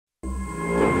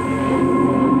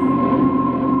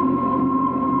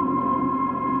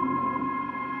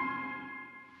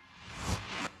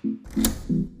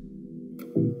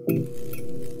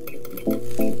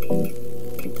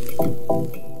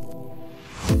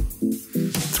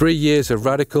3 years of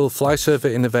radical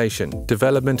Flysurfer innovation,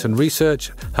 development and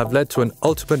research have led to an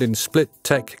ultimate in split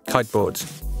tech kiteboards,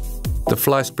 the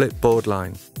FlySplit board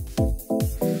line.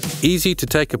 Easy to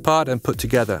take apart and put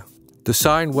together, the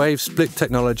sine wave split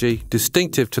technology,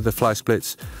 distinctive to the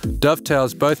FlySplits,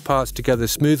 dovetails both parts together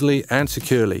smoothly and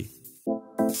securely,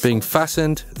 being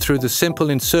fastened through the simple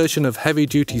insertion of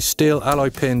heavy-duty steel alloy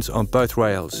pins on both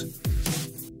rails.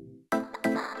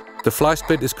 The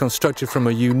FlySplit is constructed from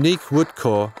a unique wood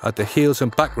core at the heels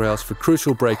and back rails for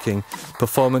crucial braking,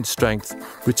 performance strength,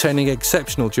 retaining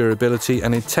exceptional durability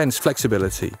and intense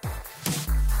flexibility,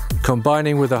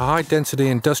 combining with a high-density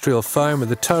industrial foam at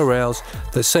the toe rails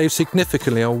that saves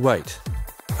significantly on weight.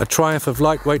 A triumph of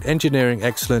lightweight engineering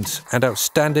excellence and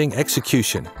outstanding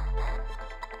execution.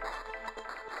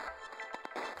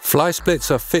 FlySplits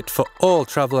are fit for all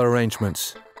travel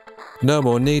arrangements. No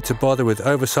more need to bother with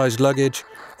oversized luggage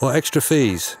or extra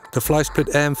fees. The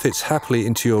FlySplit M fits happily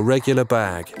into your regular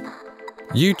bag.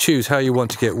 You choose how you want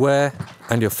to get where,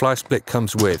 and your FlySplit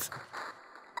comes with.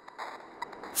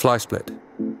 FlySplit.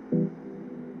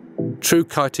 True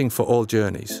kiting for all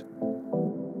journeys.